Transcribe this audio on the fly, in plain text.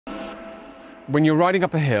when you're riding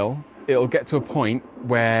up a hill, it'll get to a point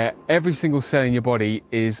where every single cell in your body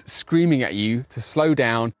is screaming at you to slow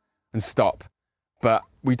down and stop. But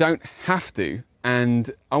we don't have to. And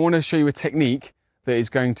I want to show you a technique that is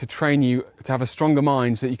going to train you to have a stronger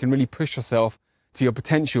mind so that you can really push yourself to your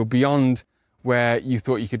potential beyond where you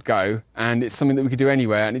thought you could go. And it's something that we could do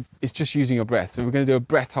anywhere, and it's just using your breath. So we're going to do a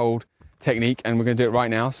breath hold technique, and we're going to do it right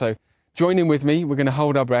now. So join in with me. We're going to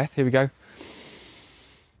hold our breath. Here we go.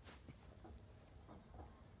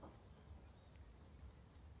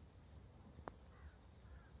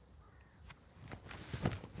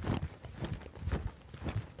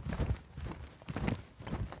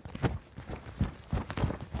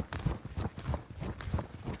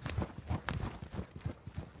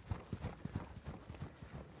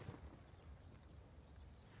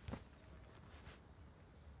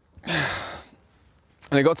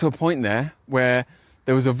 And it got to a point there where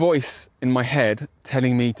there was a voice in my head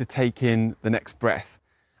telling me to take in the next breath.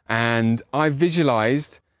 And I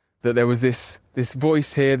visualized that there was this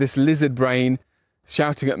voice here, this lizard brain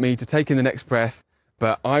shouting at me to take in the next breath,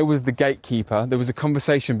 but I was the gatekeeper. There was a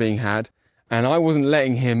conversation being had, and I wasn't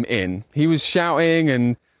letting him in. He was shouting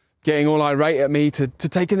and getting all irate at me to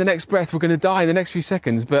take in the next breath. We're going to die in the next few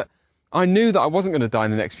seconds. But I knew that I wasn't going to die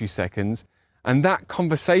in the next few seconds. And that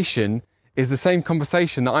conversation is the same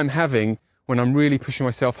conversation that I'm having when I'm really pushing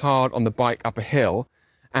myself hard on the bike up a hill.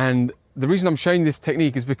 And the reason I'm showing this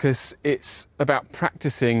technique is because it's about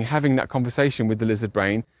practicing having that conversation with the lizard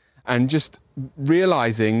brain and just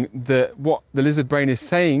realizing that what the lizard brain is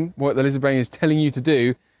saying, what the lizard brain is telling you to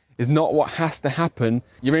do, is not what has to happen.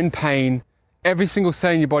 You're in pain. Every single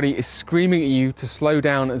cell in your body is screaming at you to slow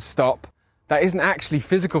down and stop. That isn't actually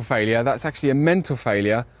physical failure. That's actually a mental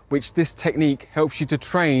failure, which this technique helps you to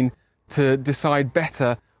train to decide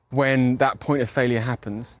better when that point of failure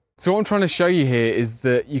happens. So what I'm trying to show you here is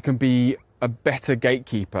that you can be a better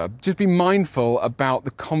gatekeeper. Just be mindful about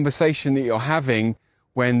the conversation that you're having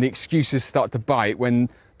when the excuses start to bite, when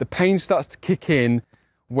the pain starts to kick in,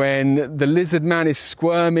 when the lizard man is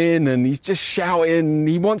squirming and he's just shouting,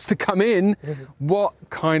 he wants to come in. What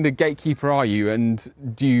kind of gatekeeper are you? And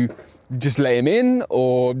do you just let him in,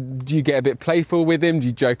 or do you get a bit playful with him? Do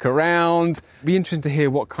you joke around? It'd be interesting to hear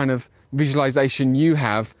what kind of visualization you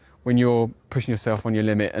have when you're pushing yourself on your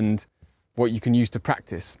limit and what you can use to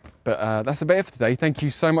practice. But that's about it for today. Thank you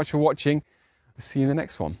so much for watching. I'll see you in the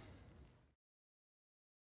next one.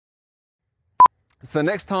 So the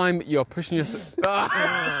next time you're pushing yourself...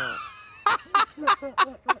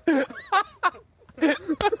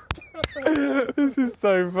 This is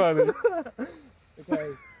so funny.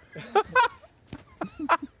 Okay.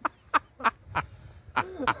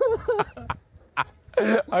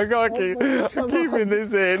 I gotta I'm keeping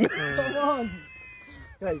this in. Come on.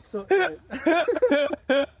 Okay, so.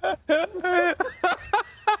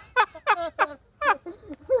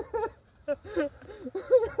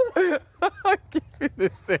 I'm keeping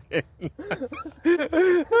this in.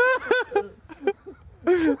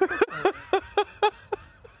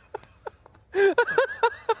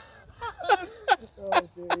 Oh,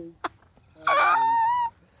 geez.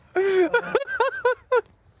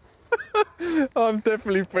 I'm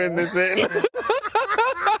definitely putting this in.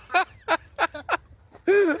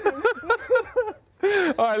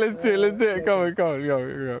 Alright, let's do it. Go on.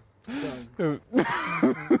 No,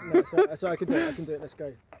 so I can do it. Let's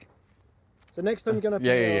go. So next time you're going up.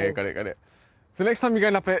 Yeah, got it. So next time you're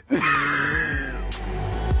going up it.